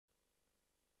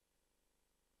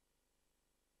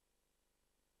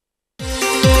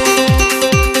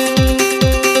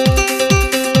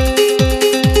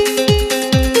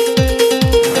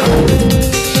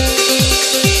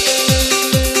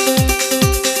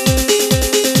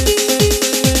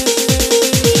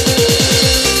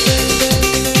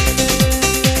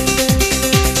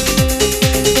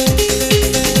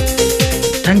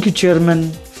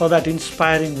Chairman, for that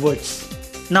inspiring words.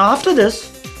 Now, after this,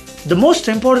 the most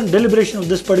important deliberation of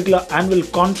this particular annual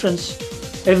conference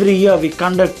every year we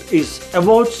conduct is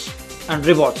awards and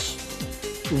rewards.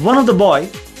 One of the boy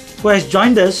who has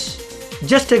joined us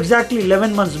just exactly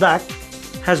 11 months back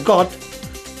has got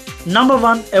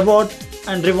 #1 award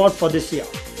and reward for this year.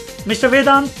 Mr.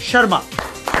 Vedant Sharma.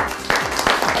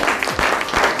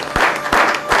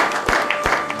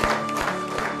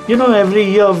 You know, every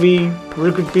year we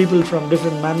recruit people from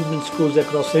different management schools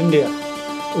across India.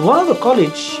 One of the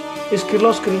college is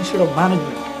Kirloskar Institute of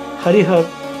Management, Harihar,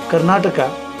 Karnataka.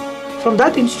 From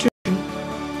that institution,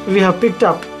 we have picked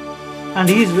up, and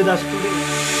he is with us today.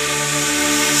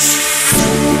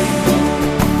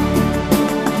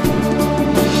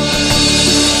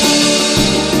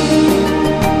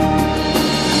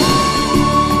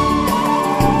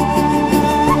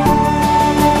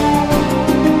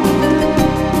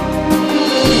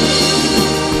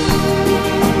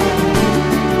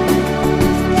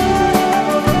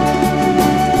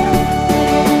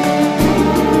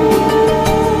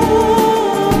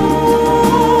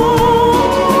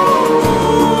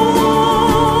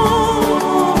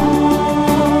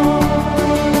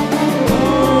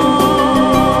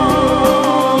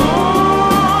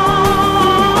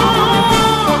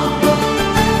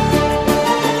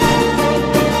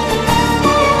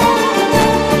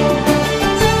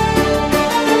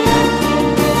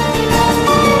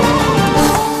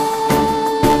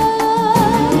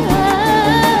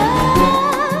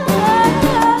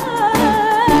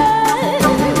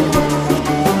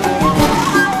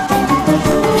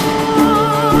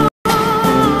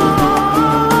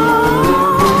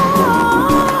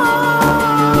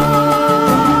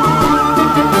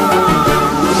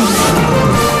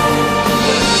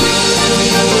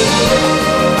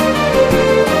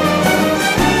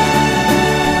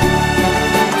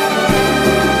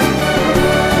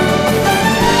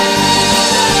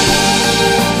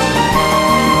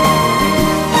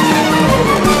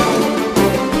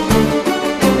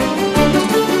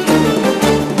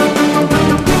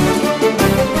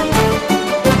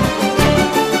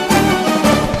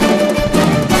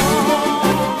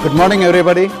 Good morning,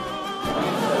 everybody.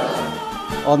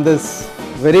 On this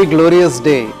very glorious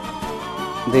day,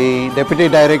 the Deputy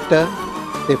Director,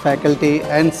 the faculty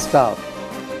and staff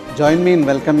join me in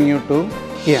welcoming you to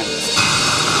Kiams.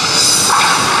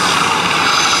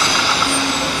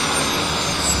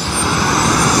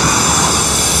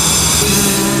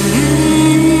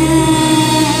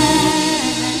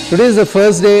 Today is the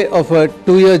first day of a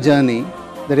 2-year journey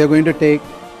that you are going to take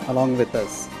along with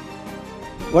us.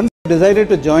 Once you decided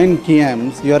to join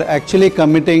Kiams, you are actually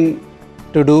committing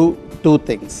to do 2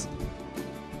 things: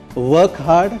 work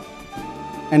hard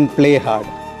and play hard.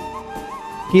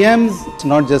 Kiams is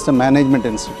not just a management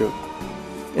institute,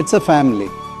 it's a family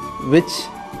which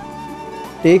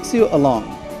takes you along,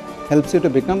 helps you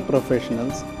to become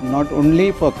professionals not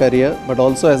only for career but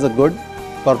also as a good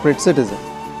corporate citizen.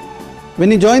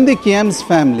 When you join the Kiams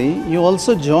family, you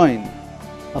also join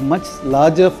a much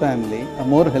larger family, a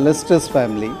more illustrious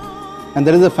family, and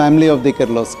that is the family of the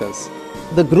Kirloskars.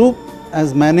 The group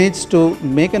has managed to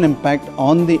make an impact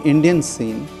on the Indian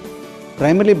scene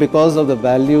primarily because of the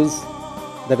values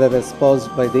that are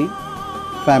espoused by the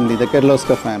family, the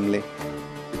Kirloskar family.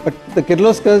 But the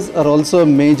Kirloskars are also a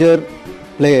major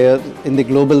player in the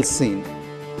global scene,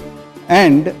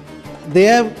 and they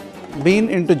have been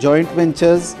into joint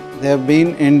ventures. They have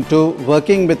been into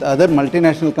working with other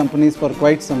multinational companies for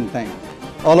quite some time.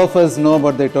 All of us know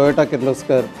about the Toyota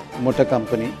Kirloskar Motor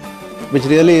Company, which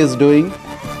really is doing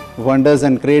wonders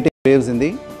and creating waves in the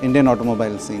Indian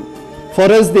automobile scene. For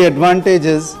us, the advantage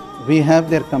is we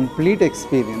have their complete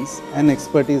experience and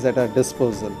expertise at our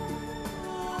disposal.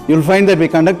 You'll find that we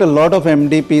conduct a lot of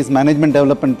MDPs, management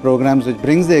development programs, which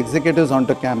brings the executives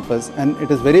onto campus, and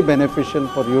it is very beneficial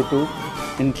for you to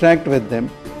interact with them,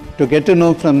 to get to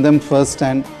know from them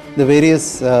firsthand the various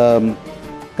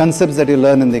concepts that you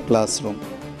learn in the classroom.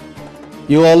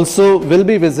 You also will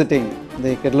be visiting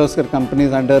the Kirloskar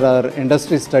companies under our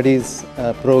industry studies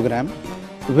program,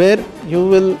 where you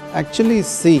will actually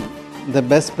see the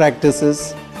best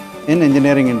practices in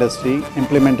engineering industry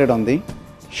implemented on the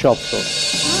shop floor.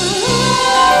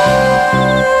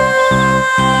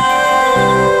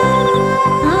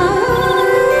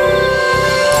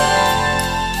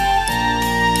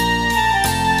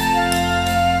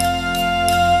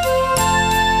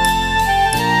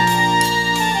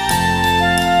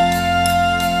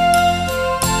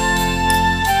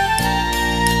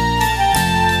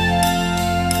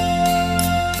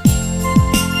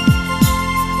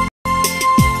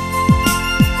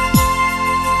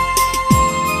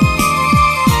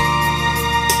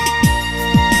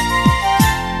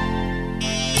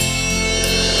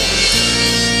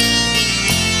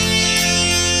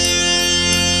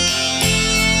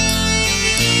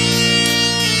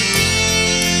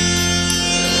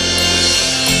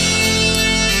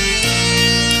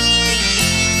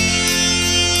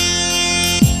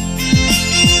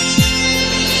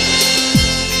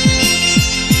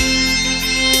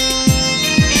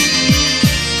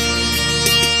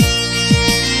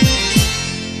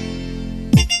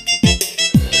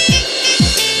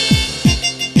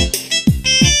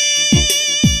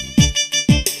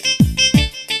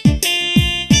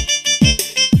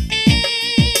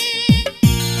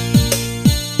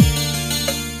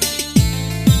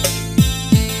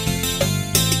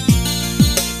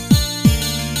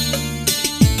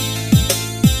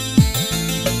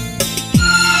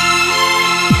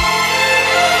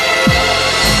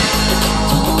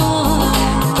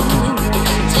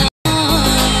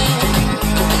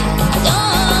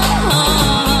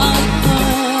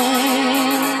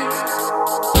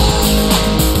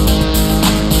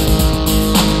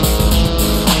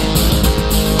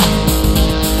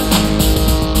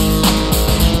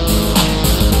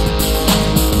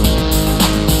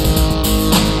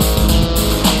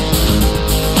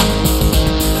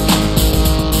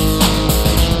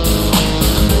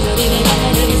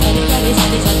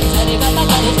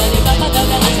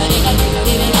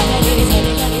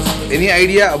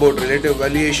 idea about relative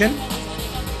valuation?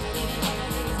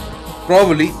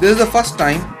 Probably this is the first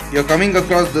time you're coming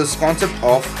across this concept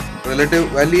of relative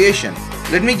valuation.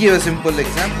 Let me give a simple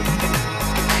example.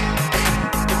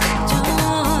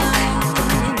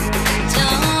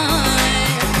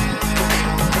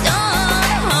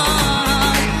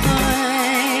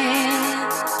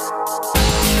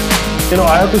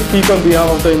 I have to speak on behalf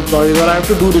of the employees, or I have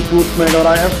to do recruitment, or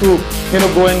I have to,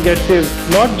 go and get sales.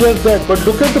 Not just that, but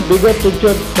look at the bigger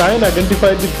picture, try and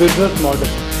identify the business model.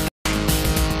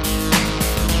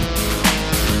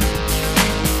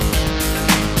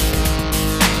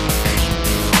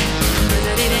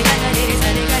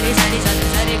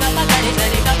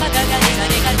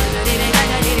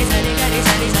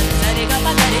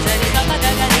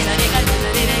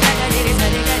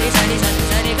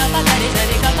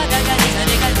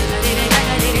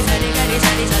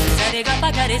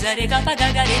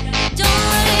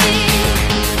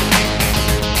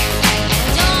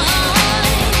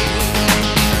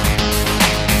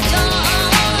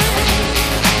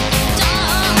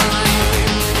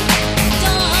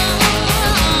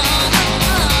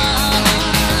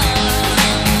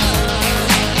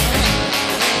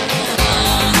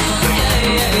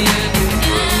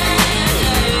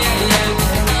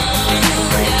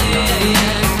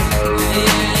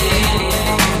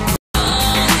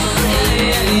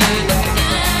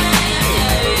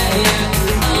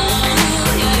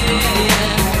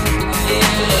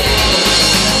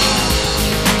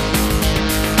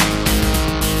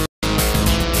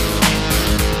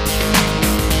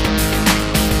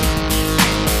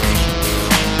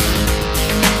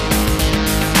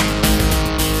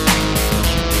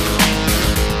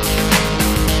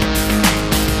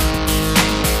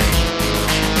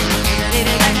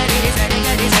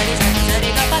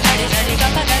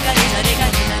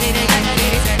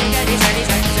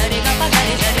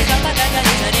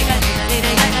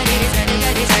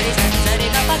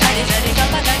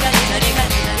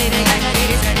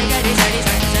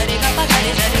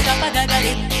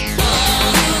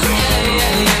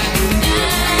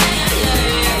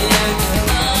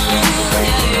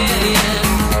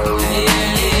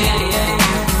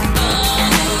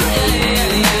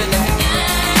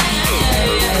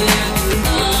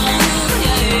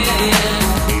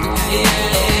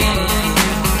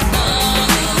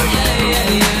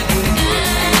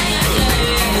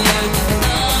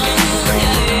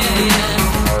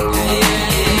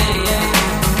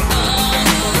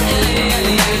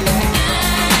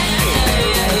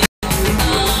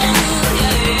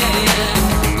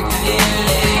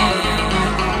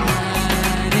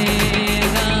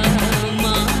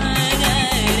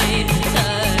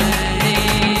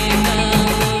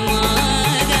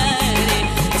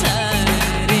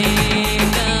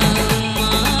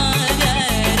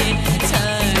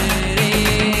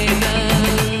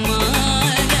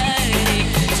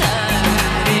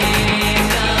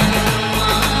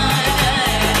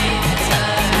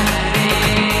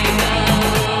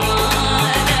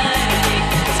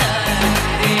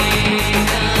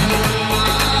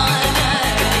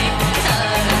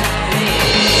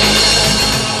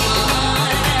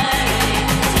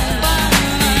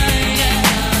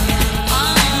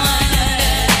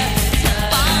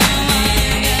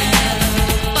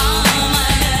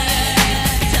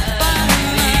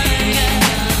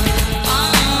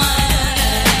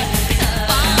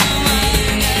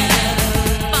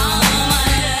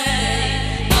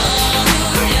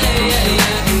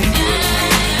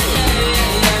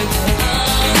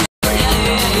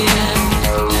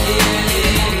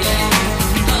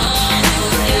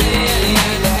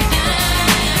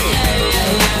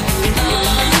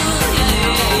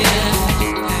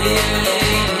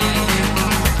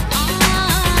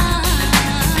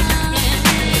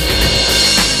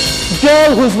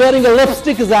 Girl who's wearing a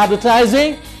lipstick is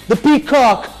advertising. The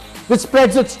peacock which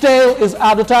spreads its tail is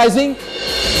advertising.